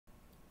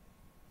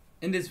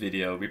In this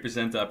video, we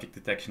present the Object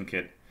Detection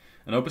Kit,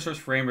 an open source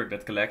framework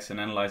that collects and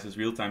analyzes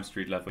real-time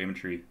street-level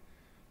imagery,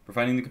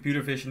 providing the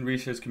computer vision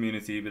research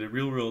community with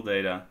real-world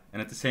data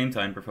and at the same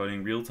time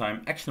providing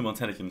real-time actionable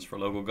intelligence for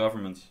local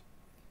governments.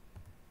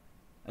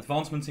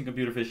 Advancements in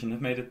computer vision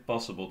have made it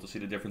possible to see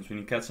the difference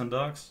between cats and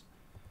dogs,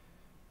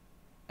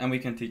 and we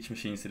can teach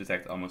machines to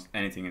detect almost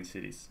anything in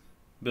cities.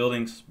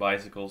 Buildings,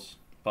 bicycles,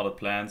 potted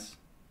plants.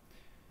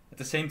 At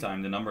the same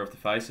time, the number of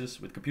devices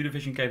with computer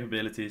vision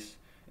capabilities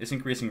is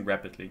increasing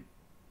rapidly.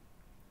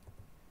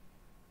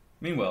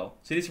 Meanwhile,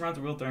 cities around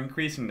the world are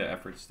increasing their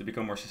efforts to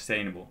become more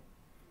sustainable,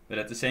 but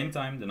at the same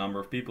time the number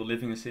of people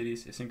living in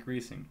cities is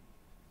increasing.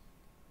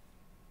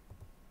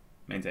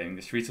 Maintaining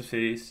the streets of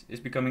cities is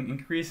becoming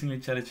increasingly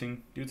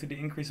challenging due to the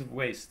increase of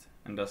waste,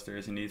 and thus there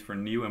is a need for a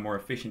new and more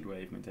efficient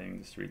way of maintaining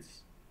the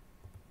streets.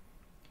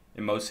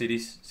 In most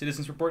cities,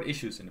 citizens report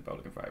issues in the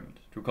public environment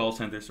through call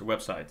centers or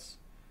websites,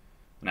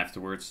 and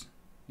afterwards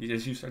these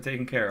issues are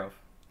taken care of.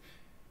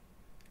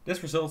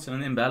 This results in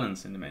an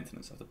imbalance in the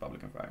maintenance of the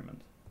public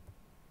environment.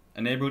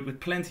 A neighborhood with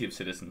plenty of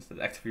citizens that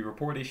actively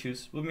report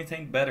issues will be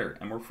maintained better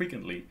and more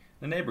frequently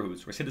than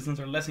neighborhoods where citizens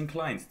are less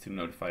inclined to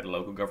notify the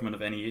local government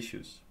of any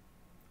issues.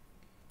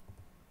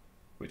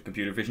 With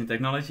computer vision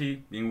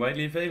technology being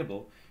widely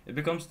available, it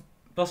becomes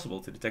possible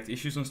to detect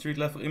issues on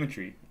street-level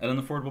imagery at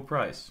an affordable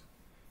price.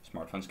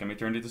 Smartphones can be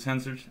turned into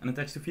sensors and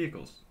attached to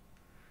vehicles,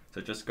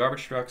 such as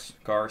garbage trucks,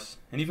 cars,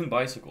 and even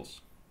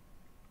bicycles.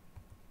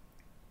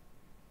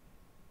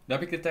 The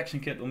Object Detection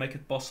Kit will make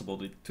it possible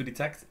to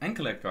detect and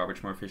collect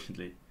garbage more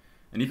efficiently,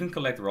 and even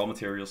collect raw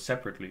materials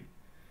separately,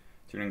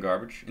 turning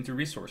garbage into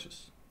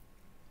resources.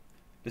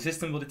 The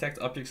system will detect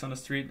objects on the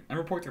street and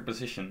report their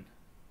position,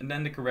 and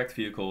then the correct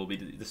vehicle will be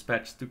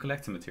dispatched to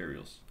collect the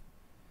materials.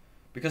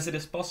 Because it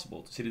is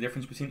possible to see the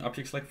difference between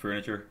objects like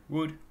furniture,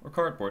 wood, or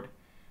cardboard,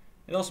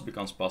 it also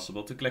becomes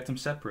possible to collect them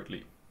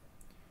separately.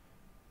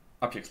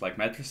 Objects like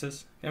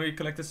mattresses can be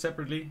collected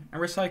separately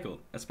and recycled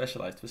at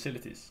specialized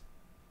facilities.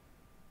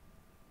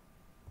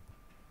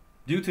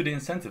 Due to the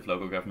incentive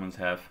local governments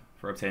have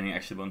for obtaining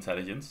actionable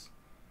intelligence,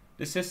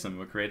 this system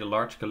will create a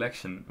large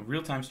collection of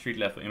real-time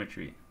street-level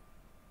imagery.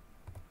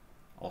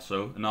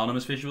 Also,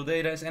 anonymous visual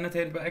data is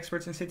annotated by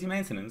experts in city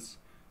maintenance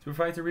to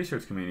provide the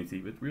research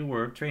community with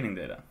real-world training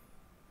data.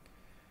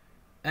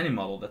 Any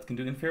model that can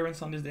do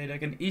inference on this data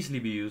can easily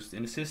be used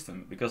in the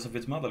system because of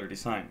its modular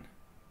design.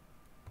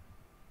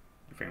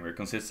 The framework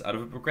consists out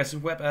of a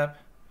progressive web app,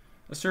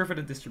 a server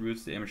that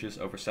distributes the images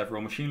over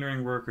several machine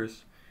learning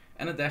workers,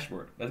 and a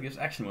dashboard that gives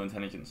actionable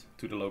intelligence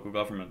to the local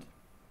government.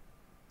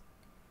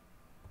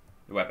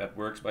 The web app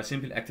works by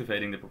simply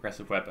activating the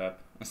progressive web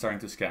app and starting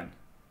to scan.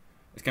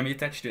 It can be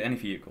attached to any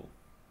vehicle.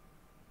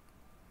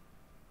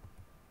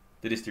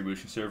 The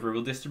distribution server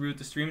will distribute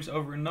the streams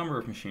over a number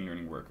of machine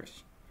learning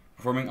workers,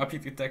 performing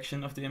object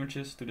detection of the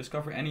images to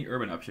discover any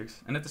urban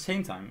objects and at the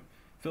same time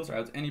filter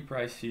out any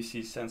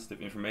privacy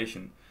sensitive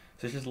information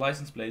such as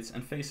license plates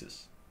and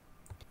faces.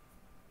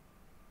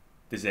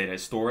 This data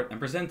is stored and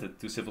presented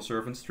to civil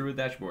servants through a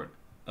dashboard,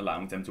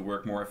 allowing them to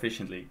work more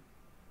efficiently.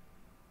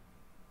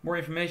 More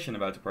information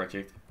about the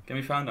project can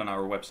be found on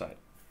our website.